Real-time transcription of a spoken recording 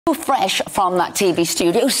fresh from that TV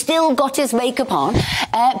studio, still got his makeup on,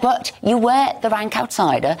 but you were the rank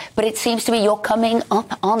outsider, but it seems to be you're coming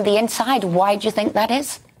up on the inside. Why do you think that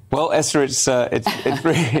is? Well, Esther, it's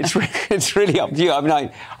really up to you. I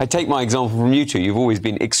mean, I take my example from you two. You've always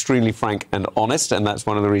been extremely frank and honest, and that's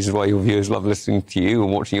one of the reasons why your viewers love listening to you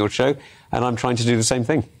and watching your show, and I'm trying to do the same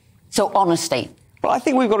thing. So, honesty. Well, I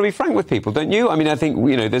think we've got to be frank with people, don't you? I mean, I think,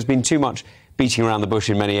 you know, there's been too much beating around the bush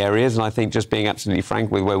in many areas, and I think just being absolutely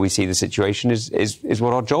frank with where we see the situation is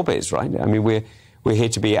what our job is, right? I mean, we're here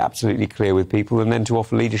to be absolutely clear with people and then to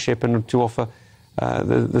offer leadership and to offer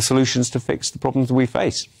the solutions to fix the problems that we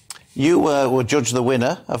face. You were judged the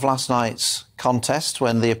winner of last night's contest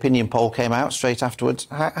when the opinion poll came out straight afterwards.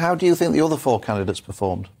 How do you think the other four candidates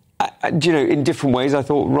performed? Do you know, in different ways, I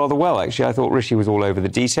thought rather well, actually. I thought Rishi was all over the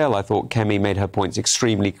detail. I thought Kemi made her points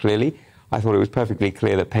extremely clearly. I thought it was perfectly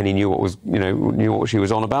clear that Penny knew what she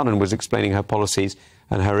was on about and was explaining her policies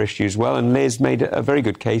and her issues well. And Liz made a very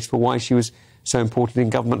good case for why she was so important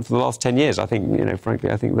in government for the last 10 years. I think, you know,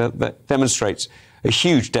 frankly, I think that demonstrates a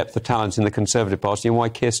huge depth of talent in the Conservative Party and why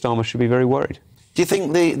Keir Starmer should be very worried. Do you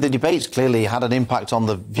think the debates clearly had an impact on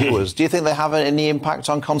the viewers? Do you think they have any impact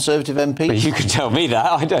on Conservative MPs? Well, you can tell me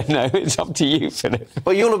that. I don't know. It's up to you, Philip.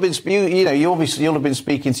 Well, you'll have been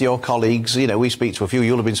speaking to your colleagues. You know, we speak to a few.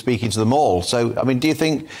 You'll have been speaking to them all. So, I mean, do you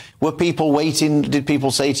think were people waiting? Did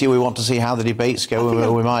people say to you, "We want to see how the debates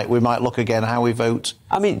go, we might look again how we vote"?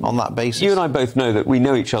 I mean, on that basis, you and I both know that we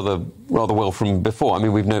know each other rather well from before. I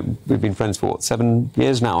mean, we've been friends for what, 7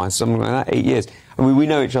 years now, something like that, 8 years. I mean, we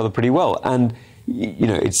know each other pretty well, and you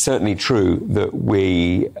know, it's certainly true that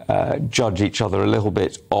we judge each other a little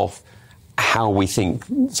bit off how we think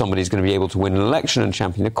somebody's going to be able to win an election and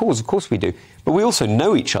champion a cause. Of course we do. But we also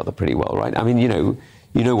know each other pretty well, right? I mean, you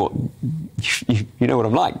know what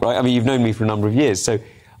I'm like, right? I mean, you've known me for a number of years, so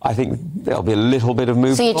I think there'll be a little bit of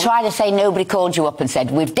movement. So you try to say nobody called you up and said,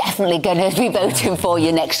 we're definitely going to be voting for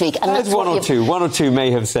you next week. And there's one or two. One or two may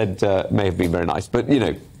have said, may have been very nice, but, you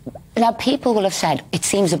know. Now, people will have said, it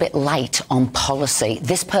seems a bit light on policy.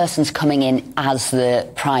 This person's coming in as the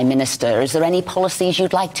Prime Minister. Is there any policies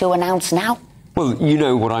you'd like to announce now? Well, you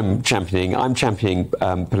know what I'm championing. I'm championing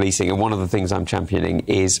policing, and one of the things I'm championing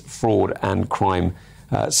is fraud and crime,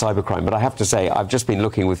 cybercrime. But I have to say, I've just been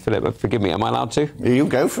looking with Philip. Forgive me, am I allowed to? You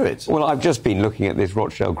go for it. Well, I've just been looking at this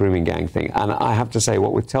Rochdale grooming gang thing, and I have to say,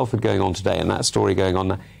 what with Telford going on today and that story going on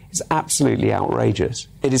now, it's absolutely outrageous.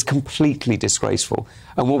 It is completely disgraceful.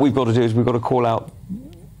 And what we've got to do is we've got to call out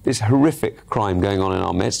this horrific crime going on in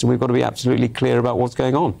our midst, and we've got to be absolutely clear about what's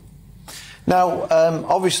going on. Now,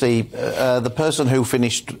 obviously, the person who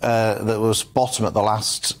finished that was bottom at the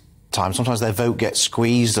last time, sometimes their vote gets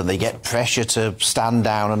squeezed and they get pressure to stand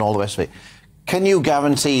down and all the rest of it. Can you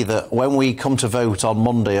guarantee that when we come to vote on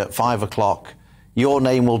Monday at 5 o'clock, your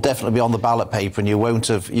name will definitely be on the ballot paper and you won't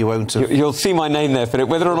have... You'll see my name there, Philip.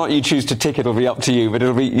 Whether or not you choose to tick it will be up to you, but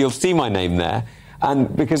you'll see my name there.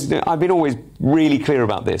 And because I've been always really clear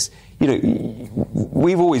about this, you know,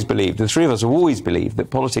 we've always believed, the three of us have always believed that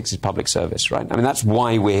politics is public service, right? I mean, that's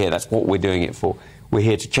why we're here. That's what we're doing it for. We're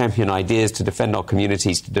here to champion ideas, to defend our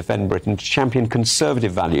communities, to defend Britain, to champion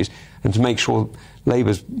conservative values, and to make sure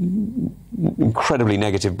Labour's incredibly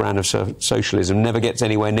negative brand of socialism never gets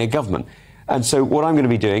anywhere near government. And so what I'm going to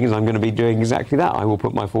be doing is I'm going to be doing exactly that. I will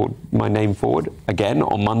put my name forward again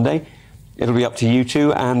on Monday. It'll be up to you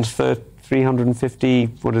two and for 350,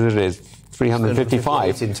 what is it?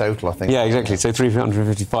 355 in total, I think. Yeah, exactly. So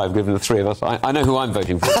 355, given the three of us. I know who I'm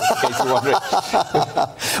voting for. In case you're wondering.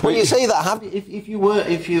 Well, you say that.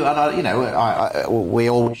 We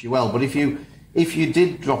all wish you well. But if you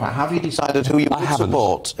did drop out, have you decided who you would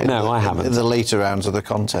support? I haven't. In the later rounds of the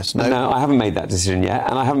contest. No, I haven't made that decision yet,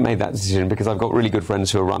 and I haven't made that decision because I've got really good friends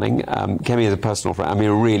who are running. Kemi is a personal friend. I mean,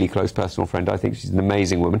 a really close personal friend. I think she's an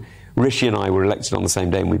amazing woman. Rishi and I were elected on the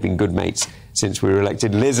same day, and we've been good mates since we were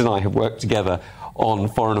elected. Liz and I have worked together on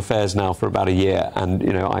foreign affairs now for about a year, and,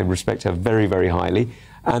 you know, I respect her very, very highly.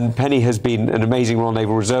 And Penny has been an amazing Royal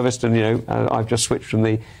Naval Reservist, and, you know, I've just switched from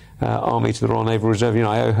the Army to the Royal Naval Reserve. You know,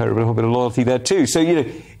 I owe her a little bit of loyalty there too. So, you know,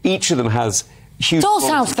 each of them has huge... It all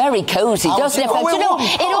sounds very cosy, doesn't it?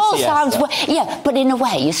 It all sounds... Yeah, but in a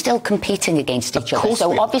way, you're still competing against each other.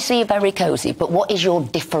 So obviously you're very cosy, but what is your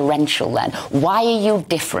differential then? Why are you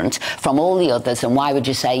different from all the others, and why would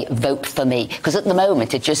you say, vote for me? Because at the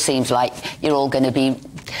moment, it just seems like you're all going to be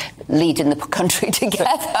leading the country together.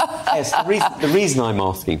 Yes, the reason I'm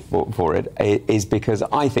asking for it is because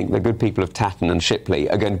I think the good people of Tatton and Shipley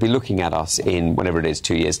are going to be looking at us in, whenever it is,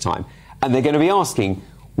 2 years' time, and they're going to be asking,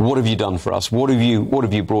 what have you done for us? What have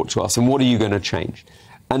you brought to us? And what are you going to change?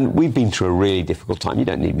 And we've been through a really difficult time. You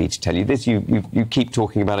don't need me to tell you this. You keep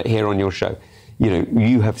talking about it here on your show. You know,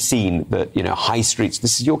 you have seen that, you know, high streets,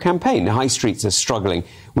 this is your campaign, high streets are struggling.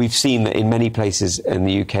 We've seen that in many places in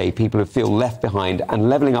the UK, people feel left behind, and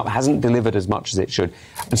Levelling Up hasn't delivered as much as it should.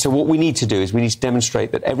 And so what we need to do is we need to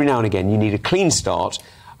demonstrate that every now and again you need a clean start,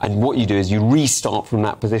 and what you do is you restart from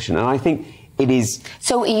that position. And I think it is...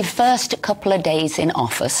 So your first couple of days in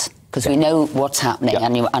office, because we know what's happening,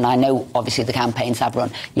 and I know, obviously, the campaigns have run.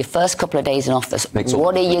 Your first couple of days in office,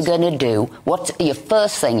 what are you going to do? What's your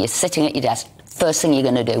first thing? You're sitting at your desk. First thing you're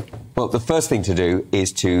going to do? Well, the first thing to do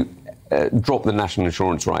is to drop the national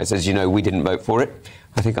insurance rise. As you know, we didn't vote for it.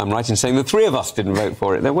 I think I'm right in saying the three of us didn't vote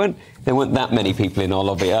for it. There weren't that many people in our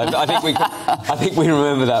lobby. I think we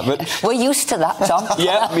remember that. But we're used to that, Tom.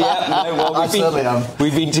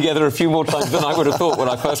 We've been together a few more times than I would have thought when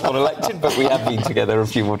I first got elected, but we have been together a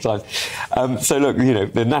few more times. So look, you know,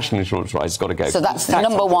 the national insurance rise has got to go. So that's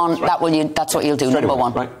number one. Right. That's what you'll do. Number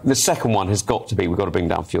one. Right. The second one has got to be, we've got to bring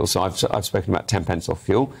down fuel. So I've spoken about 10 pence off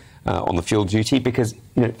fuel on the fuel duty, because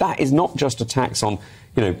you know that is not just a tax on,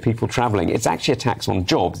 you know, people travelling. It's actually a tax on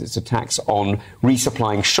jobs. It's a tax on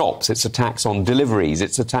resupplying shops. It's a tax on deliveries.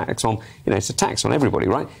 It's a tax on, you know, it's a tax on everybody,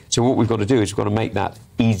 right? So what we've got to do is we've got to make that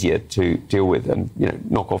easier to deal with and, you know,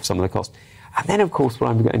 knock off some of the costs. And then, of course, what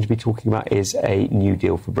I'm going to be talking about is a new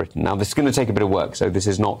deal for Britain. Now, this is going to take a bit of work, so this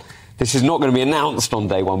is not going to be announced on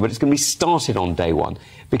day one, but it's going to be started on day one,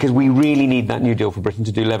 because we really need that new deal for Britain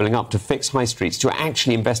to do Levelling Up, to fix high streets, to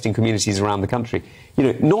actually invest in communities around the country. You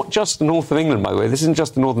know, not just the north of England, by the way. This isn't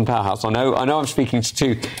just the Northern Powerhouse. I know I'm speaking to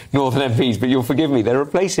two Northern MPs, but you'll forgive me. There are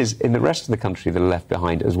places in the rest of the country that are left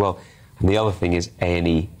behind as well. And the other thing is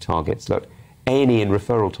A&E targets. Look, A&E and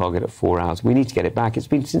referral target at 4 hours. We need to get it back. It's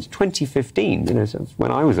been since 2015, you know, since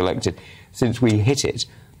when I was elected, since we hit it.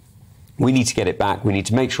 We need to get it back. We need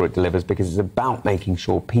to make sure it delivers, because it's about making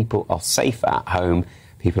sure people are safe at home,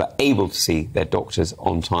 people are able to see their doctors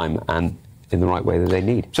on time and in the right way that they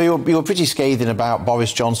need. So you were pretty scathing about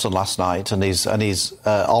Boris Johnson last night and his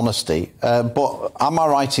honesty. But am I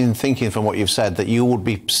right in thinking, from what you've said, that you would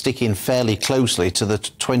be sticking fairly closely to the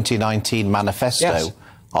 2019 manifesto? Yes.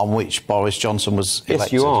 On which Boris Johnson was elected?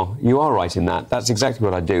 Yes, you are. You are right in that. That's exactly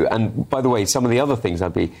what I do. And, by the way, some of the other things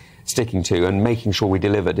I'd be sticking to and making sure we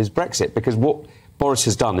delivered is Brexit, because what Boris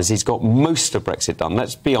has done is he's got most of Brexit done.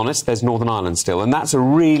 Let's be honest, there's Northern Ireland still, and that's a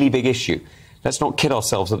really big issue. Let's not kid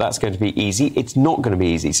ourselves that that's going to be easy. It's not going to be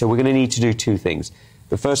easy. So we're going to need to do two things.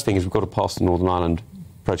 The first thing is we've got to pass the Northern Ireland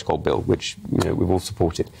Protocol Bill, which, you know, we've all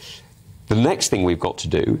supported. The next thing we've got to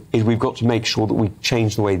do is we've got to make sure that we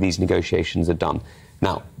change the way these negotiations are done.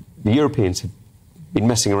 Now, the Europeans have been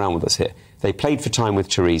messing around with us here. They played for time with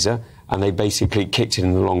Theresa, and they basically kicked it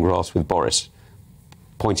in the long grass with Boris,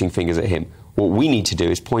 pointing fingers at him. What we need to do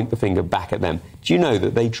is point the finger back at them. Do you know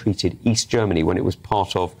that they treated East Germany, when it was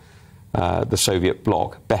part of the Soviet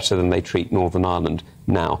bloc, better than they treat Northern Ireland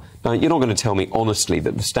now? Now, you're not going to tell me honestly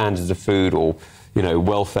that the standards of food or, you know,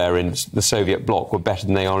 welfare in the Soviet bloc were better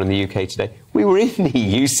than they are in the UK today. We were in the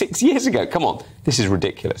EU 6 years ago. Come on, this is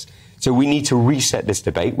ridiculous. So we need to reset this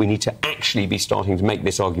debate. We need to actually be starting to make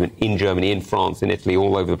this argument in Germany, in France, in Italy,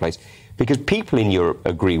 all over the place. Because people in Europe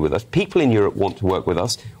agree with us. People in Europe want to work with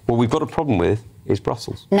us. What we've got a problem with is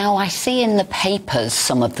Brussels. Now, I see in the papers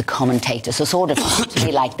some of the commentators are sort of to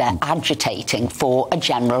be like they're agitating for a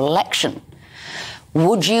general election.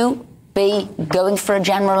 Would you be going for a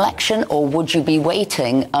general election, or would you be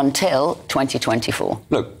waiting until 2024?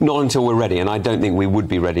 Look, not until we're ready, and I don't think we would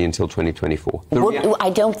be ready until 2024. I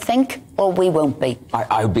don't think, or we won't be.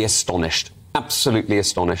 I would be astonished, absolutely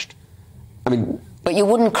astonished. I mean... But you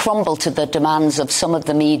wouldn't crumble to the demands of some of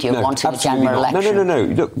the media wanting a general election? No.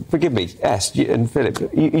 Look, forgive me, Esther and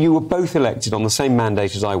Philip, you were both elected on the same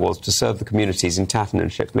mandate as I was, to serve the communities in Tatton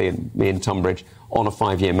and Shipley and me in Tunbridge on a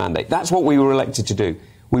 5-year mandate. That's what we were elected to do.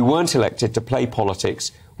 We weren't elected to play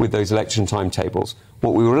politics with those election timetables.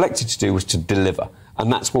 What we were elected to do was to deliver,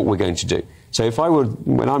 and that's what we're going to do. So if I were,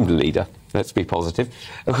 when I'm the leader, let's be positive,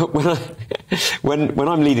 when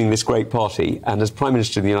I'm leading this great party and as Prime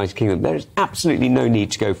Minister of the United Kingdom, there is absolutely no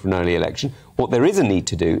need to go for an early election. What there is a need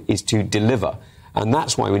to do is to deliver. And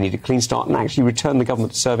that's why we need a clean start and actually return the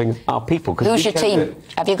government to serving our people. Who's your team?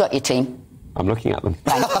 Have you got your team? I'm looking at them.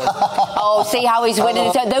 Thank you. Oh, see how he's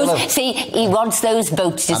winning. See, he wants those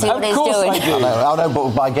votes. You see what he's doing? I know, but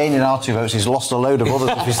by gaining our 2 votes, he's lost a load of others.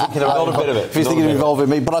 If he's thinking about a bit of it. If he's thinking of involving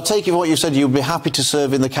me. But I take it what you said, you'd be happy to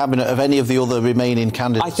serve in the cabinet of any of the other remaining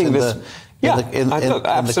candidates in the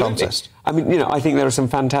contest. I mean, you know, I think there are some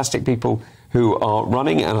fantastic people who are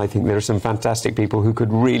running, and I think there are some fantastic people who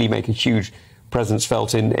could really make a huge presence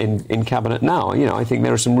felt in Cabinet now. You know, I think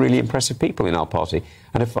there are some really impressive people in our party.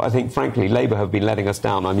 And I think, frankly, Labour have been letting us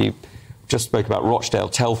down. I mean, you just spoke about Rochdale,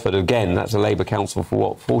 Telford again. That's a Labour council for,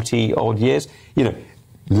 what, 40-odd years? You know,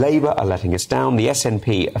 Labour are letting us down. The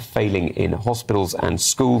SNP are failing in hospitals and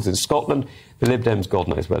schools in Scotland. The Lib Dems, God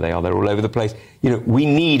knows where they are. They're all over the place. You know, we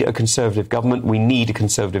need a Conservative government. We need a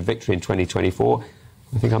Conservative victory in 2024.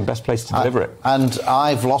 I think I'm best placed to deliver it. And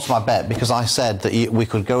I've lost my bet because I said that we're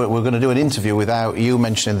going to do an interview without you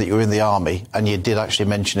mentioning that you were in the army, and you did actually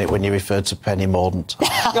mention it when you referred to Penny Mordaunt.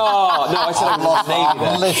 Oh, no, I said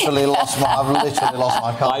I've literally lost my.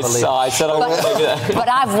 I can't believe. I said I wouldn't leave it there. But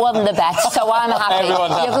I've won the bet, so I'm happy.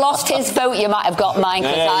 You've lost his vote, you might have got mine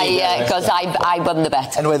because I won the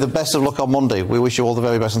bet. Anyway, the best of luck on Monday. We wish you all the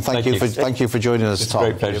very best, and thank you for joining us, Tom. It's a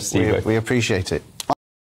great pleasure to see you. We appreciate it.